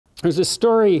There's a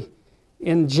story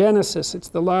in Genesis. It's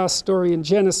the last story in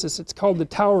Genesis. It's called the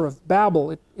Tower of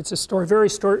Babel. It's a story, very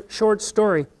short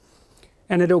story,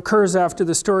 and it occurs after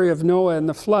the story of Noah and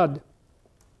the flood.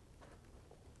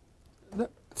 The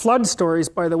flood stories,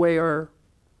 by the way, are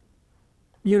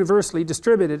universally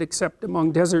distributed except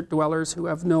among desert dwellers who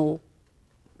have no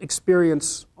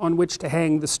experience on which to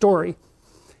hang the story.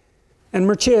 And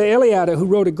Mircea Eliade, who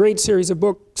wrote a great series of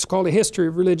books called A History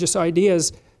of Religious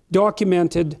Ideas,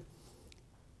 documented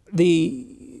the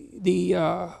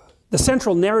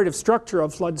central narrative structure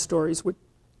of flood stories.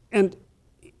 And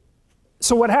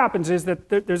so what happens is that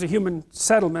there's a human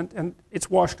settlement and it's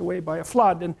washed away by a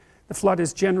flood, and the flood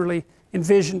is generally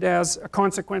envisioned as a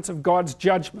consequence of God's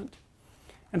judgment.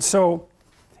 And so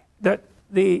that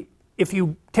if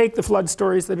you take the flood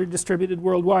stories that are distributed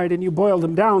worldwide and you boil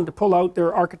them down to pull out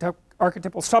their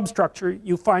archetypal substructure,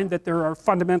 you find that there are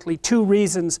fundamentally two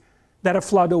reasons that a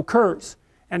flood occurs.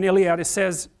 And Eliade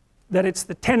says that it's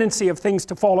the tendency of things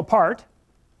to fall apart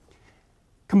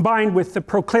combined with the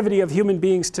proclivity of human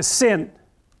beings to sin.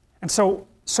 And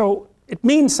so it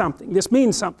means something. This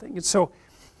means something. And so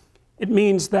it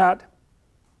means that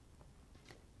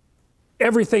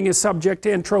everything is subject to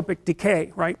entropic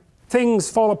decay, right? Things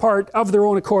fall apart of their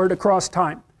own accord across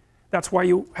time. That's why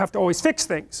you have to always fix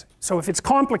things. So if it's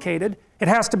complicated, it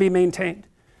has to be maintained.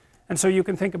 And so you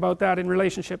can think about that in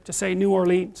relationship to, say, New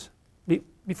Orleans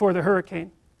before the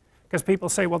hurricane. Because people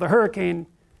say, well, the hurricane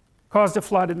caused a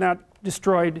flood and that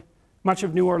destroyed much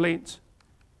of New Orleans.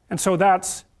 And so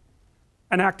that's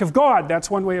an act of God.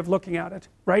 That's one way of looking at it,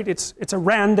 right? It's a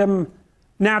random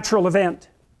natural event.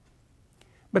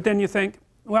 But then you think,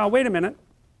 well, wait a minute.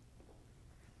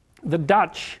 The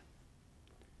Dutch,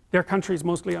 their country's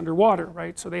mostly underwater,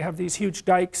 right? So they have these huge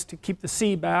dikes to keep the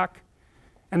sea back.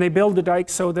 And they build the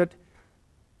dikes so that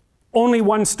only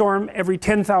one storm every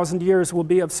 10,000 years will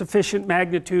be of sufficient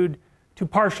magnitude to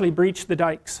partially breach the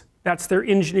dikes. That's their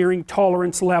engineering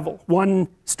tolerance level. One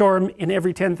storm in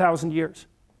every 10,000 years.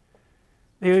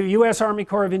 The US Army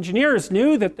Corps of Engineers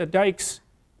knew that the dikes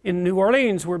in New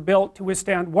Orleans were built to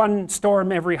withstand one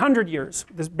storm every 100 years,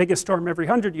 the biggest storm every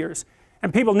 100 years.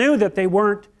 And people knew that they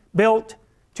weren't built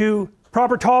to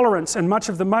proper tolerance, and much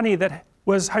of the money that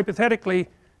was hypothetically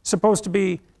supposed to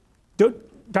be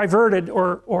diverted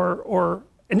or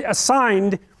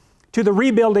assigned to the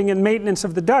rebuilding and maintenance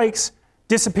of the dikes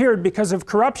disappeared because of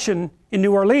corruption in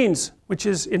New Orleans, which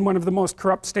is in one of the most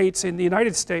corrupt states in the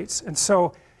United States. And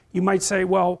so you might say,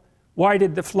 well, why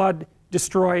did the flood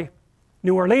destroy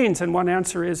New Orleans? And one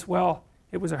answer is, well,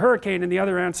 it was a hurricane, and the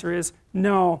other answer is,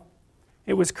 no,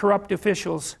 it was corrupt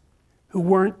officials who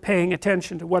weren't paying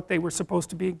attention to what they were supposed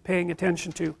to be paying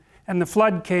attention to. And the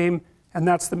flood came, and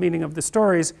that's the meaning of the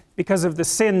stories, because of the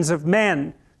sins of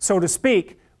men, so to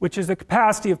speak, which is the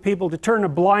capacity of people to turn a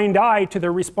blind eye to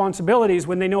their responsibilities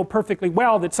when they know perfectly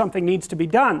well that something needs to be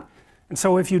done. And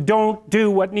so if you don't do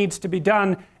what needs to be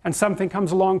done and something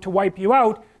comes along to wipe you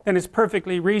out, then it's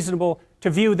perfectly reasonable to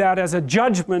view that as a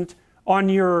judgment on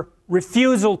your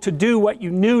refusal to do what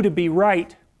you knew to be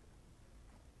right.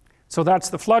 So that's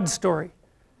the flood story.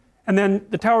 And then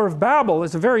the Tower of Babel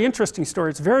is a very interesting story.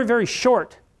 It's very, very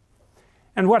short.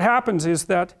 And what happens is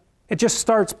that it just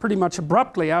starts pretty much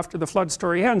abruptly after the flood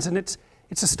story ends. And it's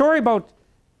a story about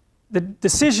the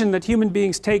decision that human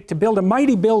beings take to build a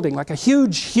mighty building, like a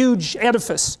huge, huge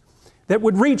edifice that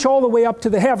would reach all the way up to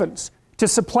the heavens to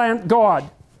supplant God,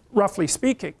 roughly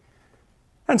speaking.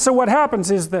 And so what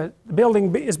happens is the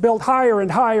building is built higher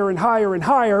and higher and higher and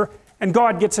higher, and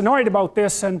God gets annoyed about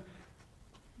this and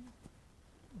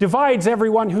divides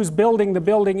everyone who's building the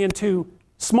building into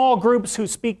small groups who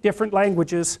speak different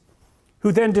languages,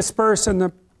 who then disperse, and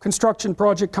the construction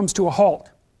project comes to a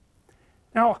halt.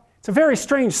 Now, it's a very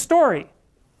strange story,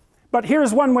 but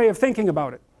here's one way of thinking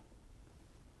about it.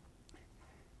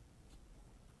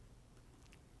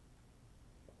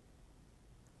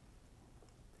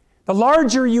 The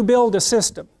larger you build a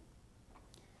system,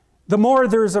 the more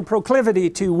there's a proclivity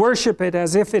to worship it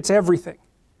as if it's everything.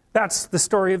 That's the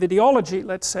story of ideology,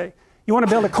 let's say. You want to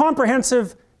build a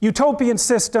comprehensive utopian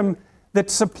system that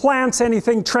supplants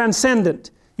anything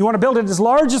transcendent. You want to build it as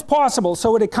large as possible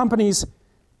so it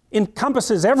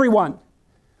encompasses everyone.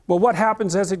 Well, what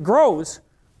happens as it grows?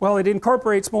 Well, it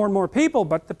incorporates more and more people,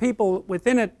 but the people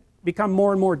within it become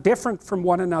more and more different from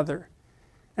one another.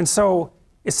 And so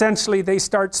essentially they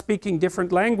start speaking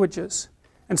different languages.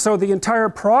 And so the entire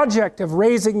project of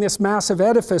raising this massive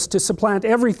edifice to supplant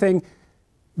everything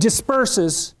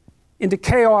disperses into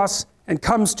chaos and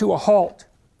comes to a halt.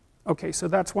 Okay, so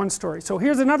that's one story. So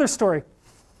here's another story.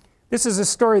 This is a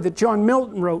story that John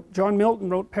Milton wrote. John Milton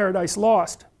wrote Paradise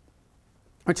Lost.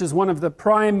 which is one of the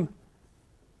prime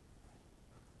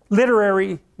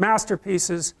literary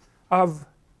masterpieces of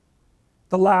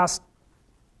the last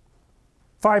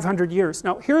 500 years.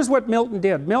 Now, here's what Milton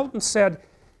did. Milton said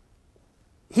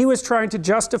he was trying to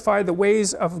justify the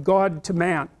ways of God to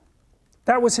man.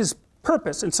 That was his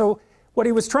purpose. And so what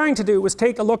he was trying to do was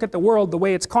take a look at the world the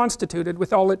way it's constituted,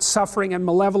 with all its suffering and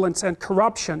malevolence and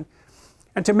corruption,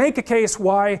 and to make a case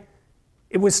why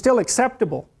it was still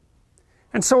acceptable.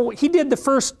 And so he did the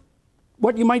first,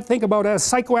 what you might think about as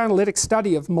psychoanalytic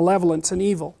study of malevolence and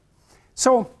evil.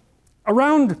 So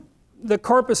around the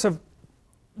corpus of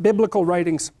biblical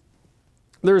writings,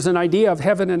 there's an idea of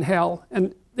heaven and hell,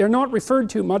 and they're not referred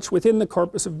to much within the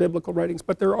corpus of biblical writings,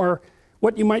 but there are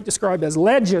what you might describe as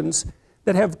legends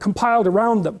that have compiled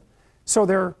around them. So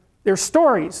they're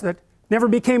stories that never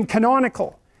became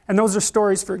canonical, and those are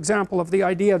stories, for example, of the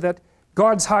idea that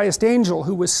God's highest angel,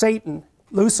 who was Satan,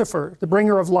 Lucifer, the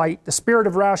bringer of light, the spirit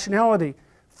of rationality,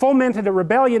 fomented a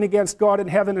rebellion against God in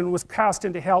heaven and was cast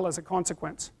into hell as a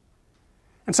consequence.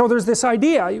 And so there's this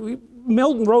idea,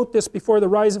 Milton wrote this before the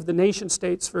rise of the nation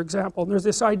states, for example, and there's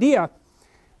this idea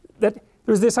that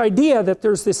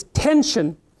there's this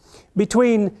tension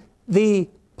between the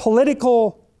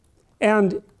political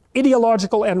and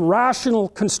ideological and rational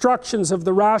constructions of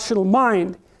the rational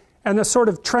mind and the sort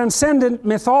of transcendent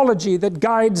mythology that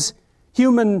guides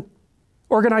human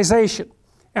organization,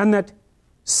 and that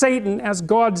Satan, as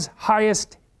God's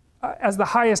highest, as the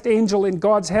highest angel in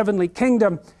God's heavenly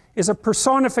kingdom, is a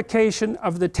personification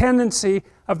of the tendency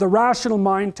of the rational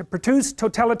mind to produce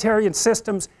totalitarian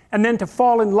systems and then to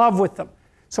fall in love with them.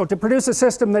 So to produce a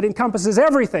system that encompasses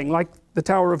everything, like the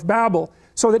Tower of Babel,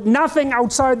 so that nothing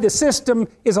outside the system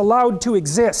is allowed to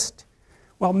exist.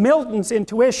 Well, Milton's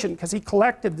intuition, because he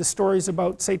collected the stories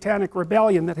about satanic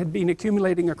rebellion that had been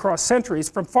accumulating across centuries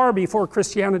from far before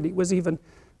Christianity was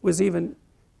even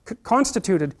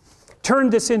constituted,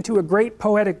 turned this into a great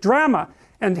poetic drama.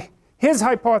 And his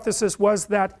hypothesis was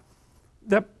that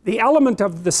the element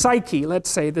of the psyche,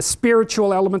 let's say, the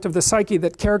spiritual element of the psyche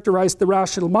that characterized the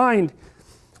rational mind,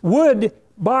 would,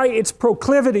 by its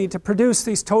proclivity to produce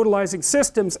these totalizing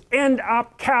systems, end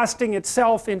up casting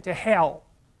itself into hell.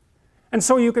 And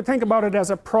so you could think about it as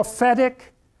a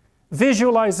prophetic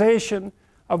visualization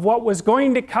of what was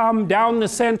going to come down the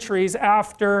centuries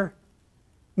after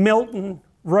Milton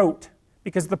wrote.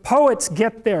 Because the poets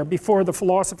get there before the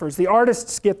philosophers. The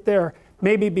artists get there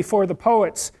maybe before the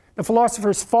poets. The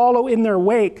philosophers follow in their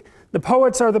wake. The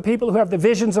poets are the people who have the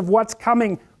visions of what's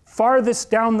coming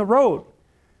farthest down the road.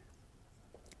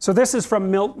 So this is from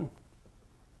Milton.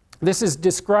 This is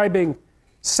describing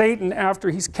Satan after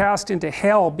he's cast into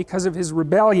hell because of his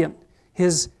rebellion,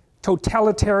 his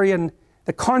totalitarian,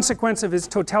 the consequence of his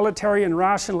totalitarian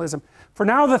rationalism. For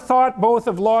now the thought both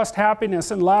of lost happiness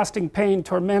and lasting pain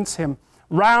torments him.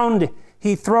 Round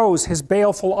he throws his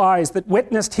baleful eyes that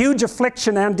witnessed huge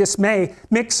affliction and dismay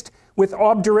mixed with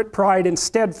obdurate pride and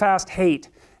steadfast hate.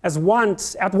 At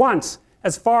once,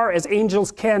 as far as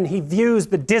angels can, he views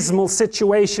the dismal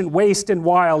situation, waste and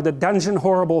wild, a dungeon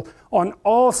horrible, on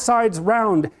all sides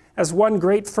round, as one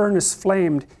great furnace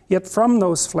flamed, yet from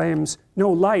those flames no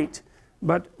light,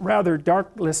 but rather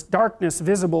darkness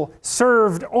visible,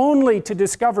 served only to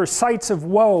discover sights of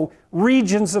woe,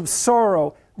 regions of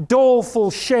sorrow, doleful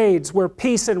shades where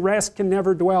peace and rest can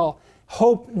never dwell.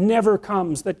 Hope never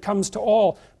comes that comes to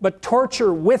all, but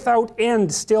torture without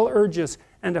end still urges,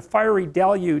 and a fiery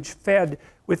deluge fed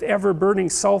with ever-burning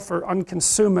sulfur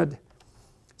unconsumed.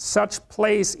 Such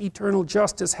place eternal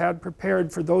justice had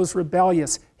prepared for those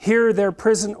rebellious. Here their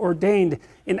prison ordained,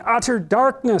 in utter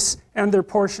darkness, and their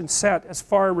portion set, as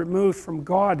far removed from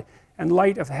God and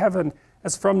light of heaven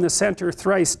as from the center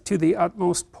thrice to the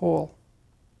utmost pole.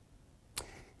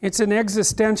 It's an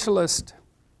existentialist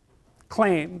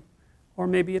claim, or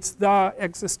maybe it's the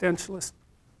existentialist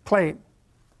claim,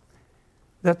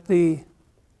 that the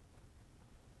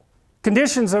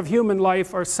conditions of human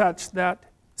life are such that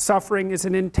suffering is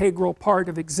an integral part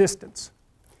of existence.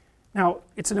 Now,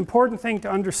 it's an important thing to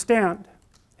understand.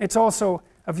 It's also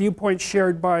a viewpoint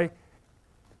shared by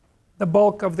the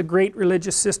bulk of the great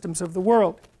religious systems of the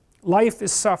world. Life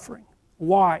is suffering.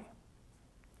 Why?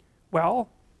 Well,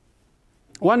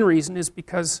 one reason is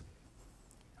because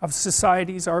of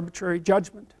society's arbitrary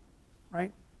judgment,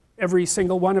 right? Every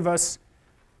single one of us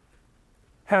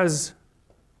has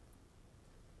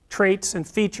traits and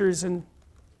features and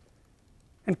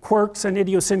quirks and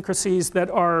idiosyncrasies that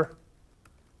are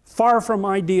far from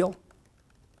ideal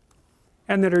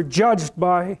and that are judged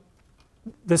by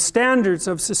the standards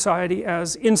of society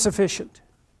as insufficient.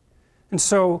 And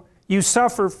so you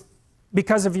suffer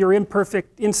because of your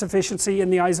imperfect insufficiency in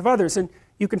the eyes of others. And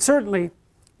you can certainly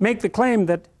make the claim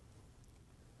that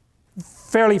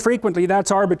fairly frequently that's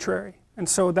arbitrary. And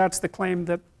so that's the claim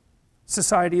that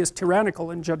society is tyrannical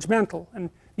and judgmental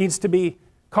and needs to be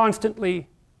constantly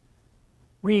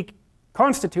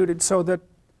reconstituted so that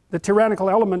the tyrannical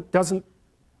element doesn't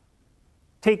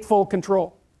take full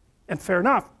control. And fair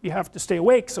enough, you have to stay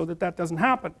awake so that that doesn't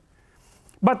happen.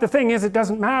 But the thing is, it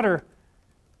doesn't matter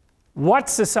what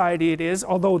society it is,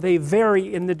 although they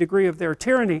vary in the degree of their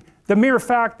tyranny. The mere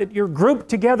fact that you're grouped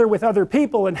together with other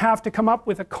people and have to come up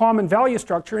with a common value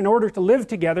structure in order to live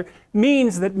together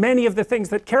means that many of the things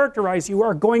that characterize you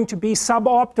are going to be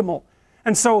suboptimal.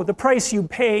 And so the price you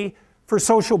pay for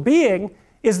social being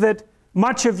is that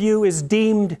much of you is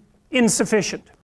deemed insufficient.